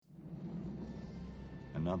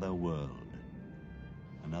Another world,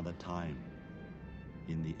 another time,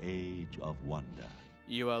 in the age of wonder.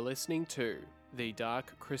 You are listening to The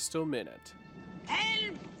Dark Crystal Minute.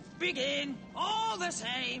 And begin, all the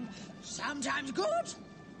same, sometimes good,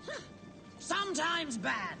 sometimes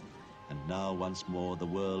bad. And now once more the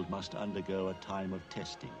world must undergo a time of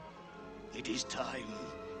testing. It is time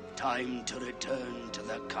to return to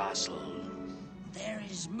the castle. There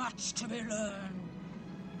is much to be learned,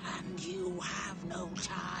 and you have no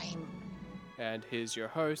time. And here's your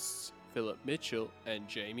hosts, Philip Mitchell and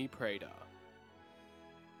Jamie Prater.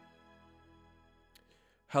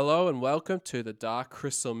 Hello and welcome to the Dark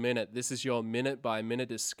Crystal Minute. This is your minute-by-minute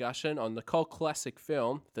discussion on the cult classic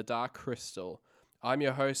film, The Dark Crystal. I'm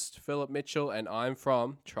your host, Philip Mitchell, and I'm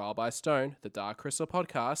from Trial by Stone, the Dark Crystal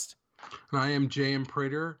podcast. And I am J.M.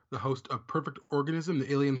 Prater, the host of Perfect Organism,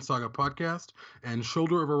 the Alien Saga podcast, and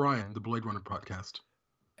Shoulder of Orion, the Blade Runner podcast.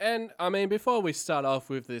 And, I mean, before we start off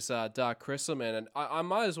with this Dark Crystal Minute, I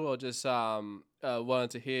might as well just wanted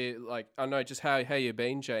to hear, I know just how you've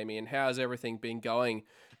been, Jamie, and how's everything been going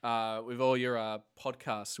with all your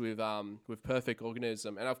podcasts with Perfect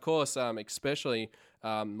Organism, and of course, especially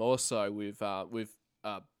more so with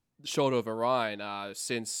Shoulder of Orion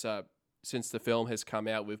since the film has come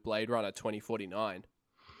out with Blade Runner 2049.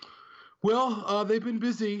 Well, they've been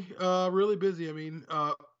busy, really busy. I mean,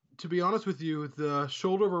 to be honest with you, the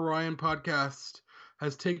Shoulder of Orion podcast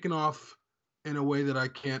has taken off in a way that I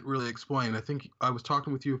can't really explain. I think I was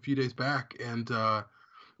talking with you a few days back, and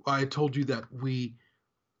I told you that we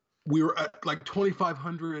were at like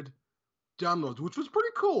 2,500 downloads, which was pretty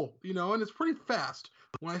cool, and it's pretty fast.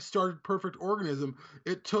 When I started Perfect Organism,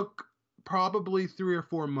 it took probably 3 or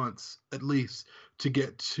 4 months at least to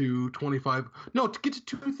get to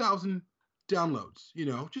 2,000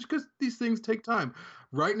 downloads, just because these things take time.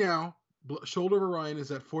 Right now, Shoulder of Orion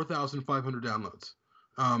is at 4,500 downloads.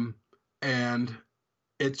 And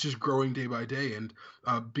it's just growing day by day. And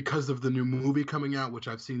because of the new movie coming out, which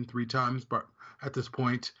I've seen 3 times, but at this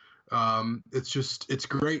point, it's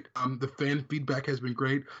great. The fan feedback has been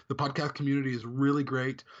great. The podcast community is really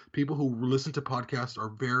great. People who listen to podcasts are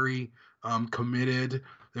very committed.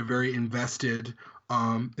 They're very invested.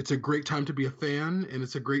 It's a great time to be a fan, and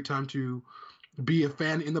it's a great time to be a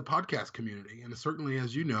fan in the podcast community. And certainly,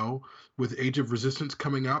 as you know, with Age of Resistance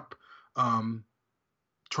coming up,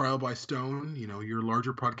 Trial by Stone, your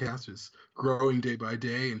larger podcast is growing day by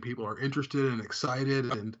day, and people are interested and excited.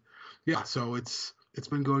 And yeah, so it's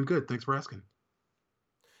been going good. Thanks for asking.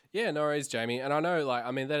 Yeah, no worries, Jamie. And I know,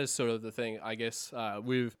 that is sort of the thing, I guess,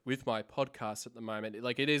 with my podcast at the moment.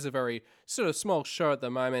 It is a very sort of small show at the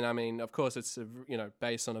moment. I mean, of course, it's,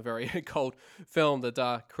 based on a very cold film, The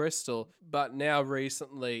Dark Crystal. But now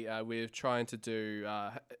recently, we're trying to do,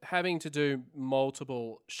 having to do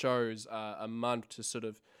multiple shows a month to sort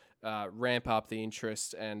of ramp up the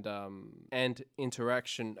interest and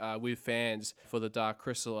interaction with fans for The Dark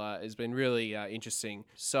Crystal has been really interesting.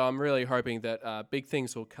 So I'm really hoping that big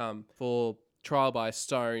things will come for Trial by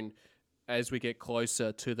Stone as we get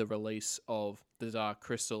closer to the release of The Dark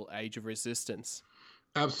Crystal Age of Resistance.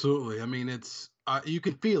 Absolutely. I mean, it's you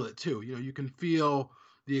can feel it too. You can feel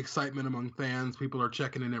the excitement among fans. People are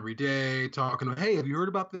checking in every day, talking, hey, have you heard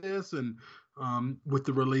about this? And with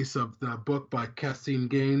the release of the book by Cassine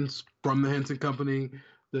Gaines from the Henson Company,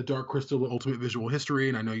 The Dark Crystal, The Ultimate Visual History,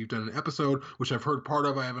 and I know you've done an episode, which I've heard part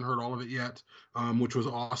of. I haven't heard all of it yet, which was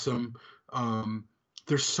awesome.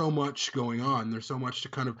 There's so much going on. There's so much to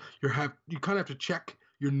you kind of have to check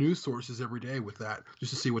your news sources every day with that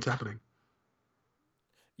just to see what's happening.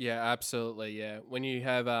 Yeah, absolutely. Yeah, when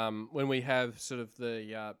we have sort of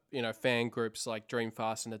the fan groups like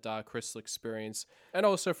Dreamfast and the Dark Crystal Experience, and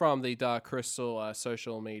also from the Dark Crystal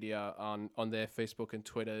social media on their Facebook and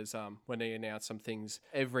Twitters, when they announce some things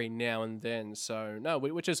every now and then. So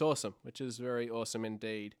which is awesome, which is very awesome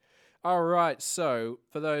indeed. All right, so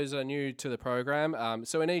for those new to the program,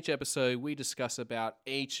 so in each episode we discuss about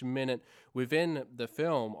each minute within the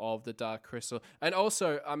film of The Dark Crystal. And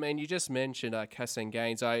also, I mean, you just mentioned Cassine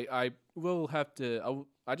Gaines. I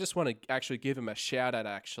just want to actually give him a shout out,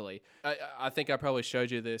 actually. I think I probably showed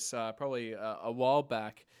you this probably a while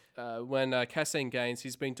back. When Cassine Gaines,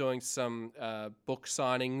 he's been doing some book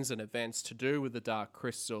signings and events to do with The Dark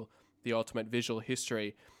Crystal, The Ultimate Visual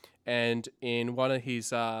History. And in one of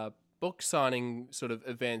his book signing sort of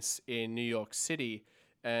events in New York City,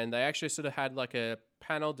 and they actually sort of had like a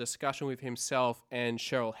panel discussion with himself and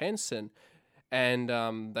Cheryl Henson, and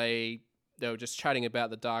they were just chatting about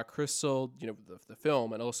The Dark Crystal, the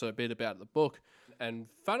film, and also a bit about the book. And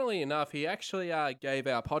funnily enough, he actually gave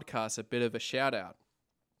our podcast a bit of a shout out.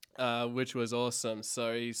 which was awesome.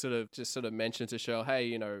 So he sort of mentioned to Cheryl,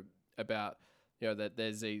 hey, about that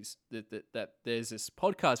there's that there's this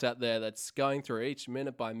podcast out there that's going through each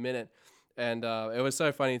minute by minute, and it was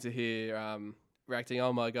so funny to hear reacting.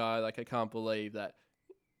 Oh my god, like I can't believe that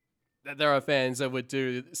there are fans that would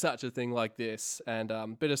do such a thing like this,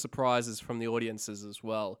 and bit of surprises from the audiences as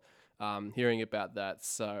well, hearing about that.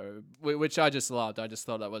 So which I just loved. I just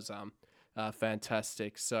thought that was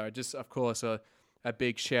fantastic. So just of course a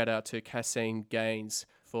big shout out to Cassine Gaines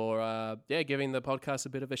for giving the podcast a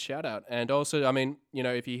bit of a shout out. And also, I mean,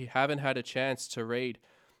 if you haven't had a chance to read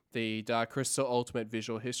the Dark Crystal Ultimate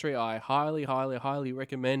Visual History, I highly, highly, highly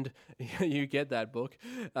recommend you get that book.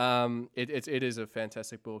 It is a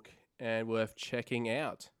fantastic book and worth checking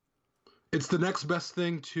out. It's the next best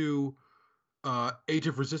thing to Age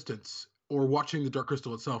of Resistance or watching the Dark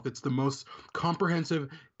Crystal itself. It's the most comprehensive,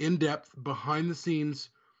 in-depth, behind-the-scenes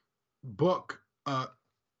book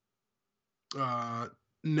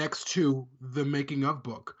next to the making of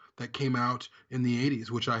book that came out in the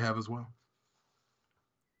 80s, which I have as well.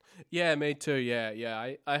 Yeah, me too.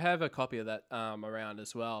 Yeah. I have a copy of that around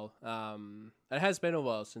as well. It has been a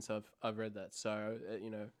while since I've read that, so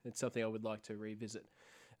it's something I would like to revisit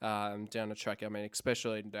down the track. I mean,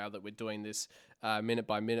 especially now that we're doing this minute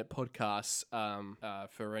by minute podcast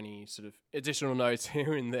for any sort of additional notes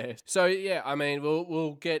here and there. So yeah, I mean,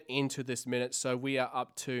 we'll get into this minute. So we are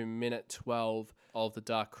up to minute 12 of the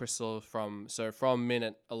Dark Crystal from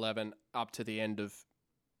minute 11 up to the end of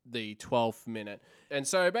the 12th minute. And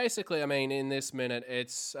so basically, I mean, in this minute,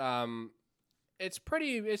 it's just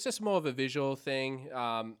more of a visual thing.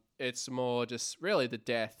 It's more just really the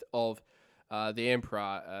death of the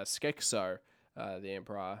Emperor Skekso, the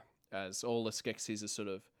Emperor, as all the Skeksis are sort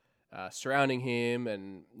of surrounding him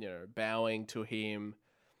and bowing to him.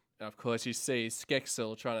 And of course, you see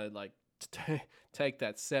Skeksil trying to like take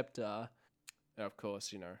that scepter. And of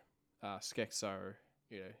course, Skekso,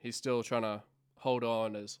 he's still trying to hold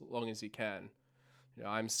on as long as he can.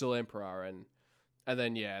 I'm still Emperor, and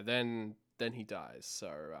then then he dies. So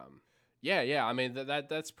yeah. I mean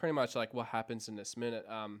that's pretty much like what happens in this minute.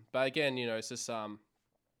 But again, it's just I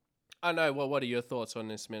don't know. Well, what are your thoughts on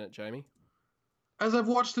this minute, Jamie? As I've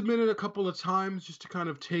watched the minute a couple of times just to kind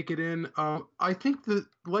of take it in, I think that,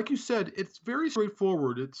 like you said, it's very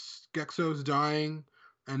straightforward. It's Skekso's dying,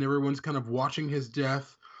 and everyone's kind of watching his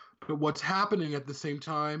death. But what's happening at the same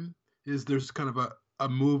time is there's kind of a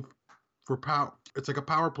move for power. It's like a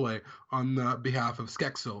power play on the behalf of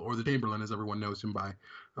Skeksil, or the Chamberlain, as everyone knows him by.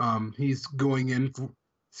 He's going in for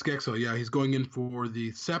Skeksil. Yeah, he's going in for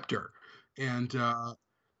the scepter, and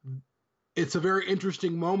it's a very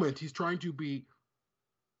interesting moment. He's trying to be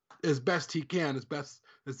as best he can, as best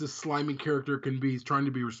as this slimy character can be. He's trying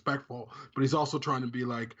to be respectful, but he's also trying to be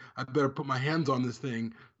like, I better put my hands on this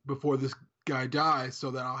thing before this guy dies,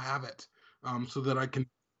 so that I'll have it, so that I can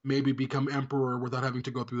maybe become emperor without having to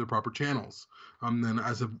go through the proper channels. Then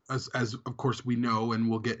as of course we know, and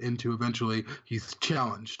we'll get into eventually, he's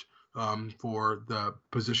challenged for the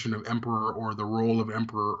position of emperor or the role of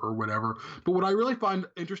emperor or whatever. But what I really find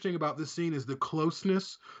interesting about this scene is the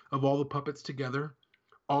closeness of all the puppets together,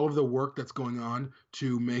 all of the work that's going on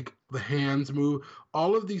to make the hands move.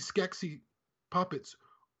 All of these Skeksi puppets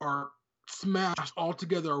are smashed all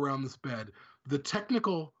together around this bed. The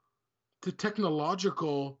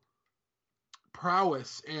technological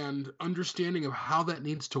prowess and understanding of how that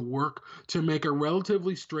needs to work to make a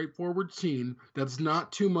relatively straightforward scene that's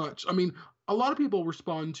not too much. I mean, a lot of people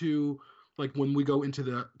respond to, like, when we go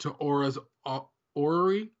into Agra's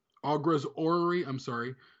orrery, I'm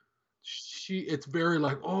sorry, it's very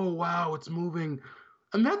like, oh wow, it's moving.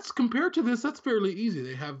 And that's, compared to this, that's fairly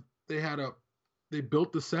easy. They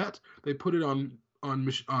built the set, they put it on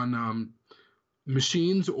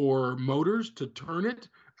machines or motors to turn it,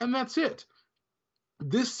 and that's it.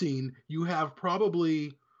 This scene, you have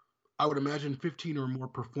probably, I would imagine, 15 or more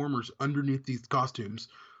performers underneath these costumes,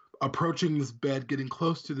 approaching this bed, getting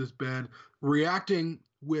close to this bed, reacting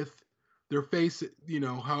with their face,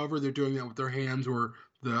 however they're doing that with their hands or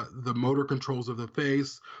the motor controls of the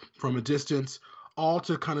face from a distance, all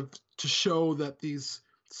to kind of to show that these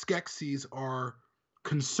Skeksis are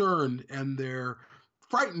concerned and they're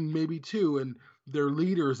frightened maybe too, and their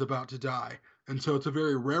leader is about to die. And so it's a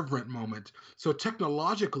very reverent moment. So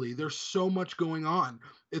technologically, there's so much going on.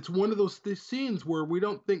 It's one of those scenes where we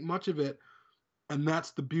don't think much of it, and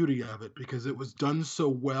that's the beauty of it, because it was done so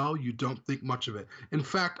well, you don't think much of it. In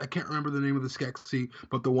fact, I can't remember the name of the Skeksi,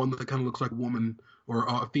 but the one that kind of looks like a woman or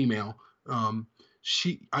a female.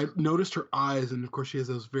 I noticed her eyes, and of course she has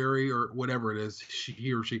those or whatever it is,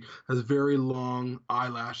 he or she has very long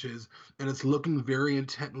eyelashes, and it's looking very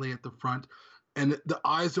intently at the front, and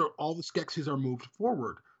all the Skeksis are moved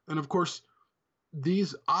forward, and of course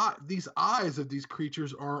these eyes of these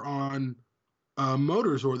creatures are on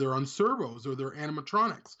motors, or they're on servos, or they're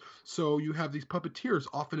animatronics. So you have these puppeteers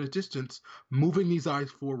off in a distance moving these eyes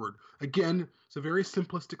forward. Again, it's a very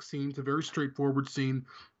simplistic scene. It's a very straightforward scene,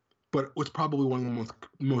 but it's probably one of the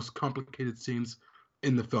most complicated scenes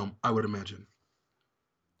in the film, I would imagine.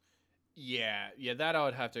 Yeah, that I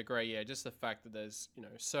would have to agree. Yeah, just the fact that there's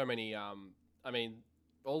so many. I mean,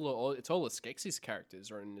 it's all the Skeksis characters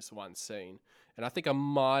are in this one scene, and I think I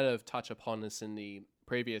might have touched upon this in the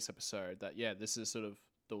previous episode that this is sort of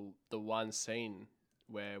the one scene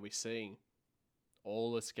where we see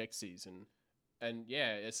all the Skeksis and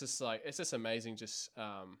it's just amazing just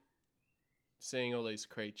seeing all these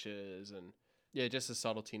creatures and just the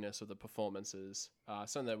subtletiness of the performances,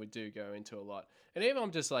 something that we do go into a lot. And even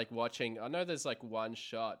I'm just like watching, I know there's like one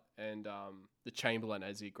shot and the Chamberlain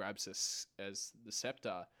as he grabs this as the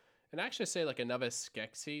scepter, and I actually see like another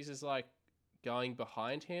Skeksis is like going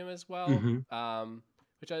behind him as well. Mm-hmm.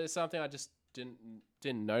 Which is something I just didn't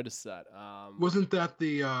notice that. Wasn't that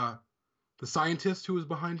the scientist who was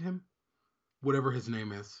behind him? Whatever his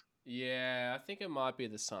name is. Yeah, I think it might be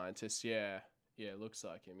the scientist. Yeah, it looks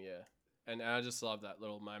like him. Yeah, and I just love that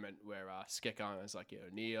little moment where Skekon is like,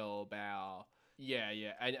 kneel, bow. Yeah,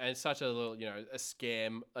 and it's such a little, a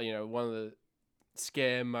scam. One of the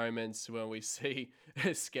scare moments when we see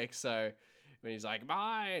Skekso when he's like,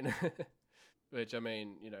 mine, which I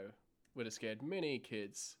mean, would have scared many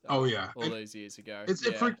kids. All those years ago.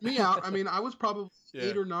 It freaked me out. I mean, I was probably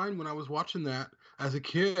 8 or 9 when I was watching that as a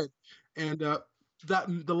kid, and the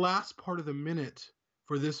last part of the minute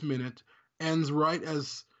for this minute ends right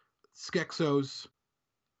as Skekso's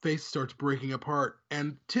face starts breaking apart,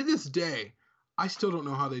 and to this day, I still don't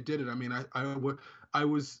know how they did it. I mean, I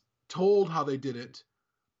was told how they did it,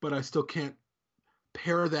 but I still can't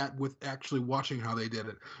pair that with actually watching how they did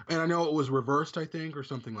it. And I know it was reversed, I think, or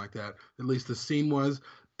something like that. At least the scene was.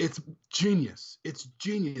 It's genius. It's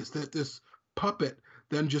genius that this puppet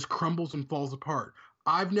then just crumbles and falls apart.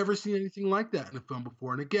 I've never seen anything like that in a film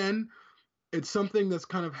before. And again, it's something that's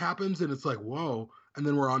kind of happens and it's like, whoa, and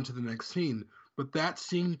then we're on to the next scene. But that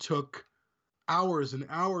scene took hours and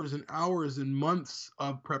hours and hours and months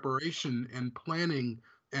of preparation and planning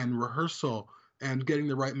and rehearsal and getting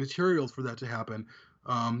the right materials for that to happen,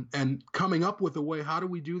 and coming up with a way, how do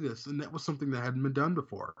we do this? And that was something that hadn't been done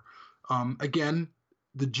before. Again,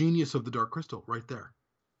 the genius of the Dark Crystal right there.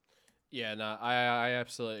 Yeah, no, I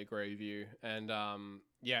absolutely agree with you. And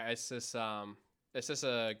it's just a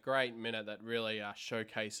great minute that really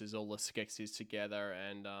showcases all the Skeksis together.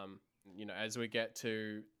 And, as we get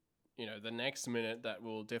to, the next minute, that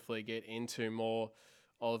will definitely get into more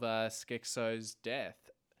of Skekso's death.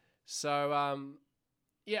 So, I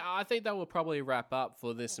think that will probably wrap up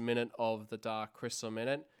for this minute of the Dark Crystal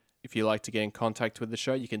Minute. If you'd like to get in contact with the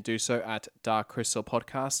show, you can do so at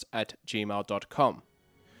darkcrystalpodcast@gmail.com.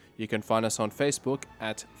 You can find us on Facebook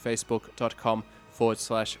at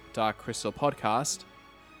facebook.com/darkcrystalpodcast.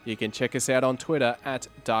 You can check us out on Twitter at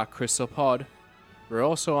darkcrystalpod. We're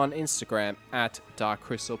also on Instagram at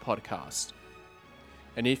darkcrystalpodcast.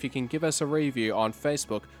 And if you can give us a review on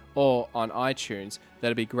Facebook or on iTunes,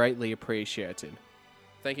 that'd be greatly appreciated.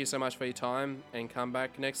 Thank you so much for your time, and come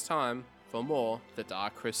back next time for more The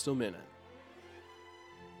Dark Crystal Minute.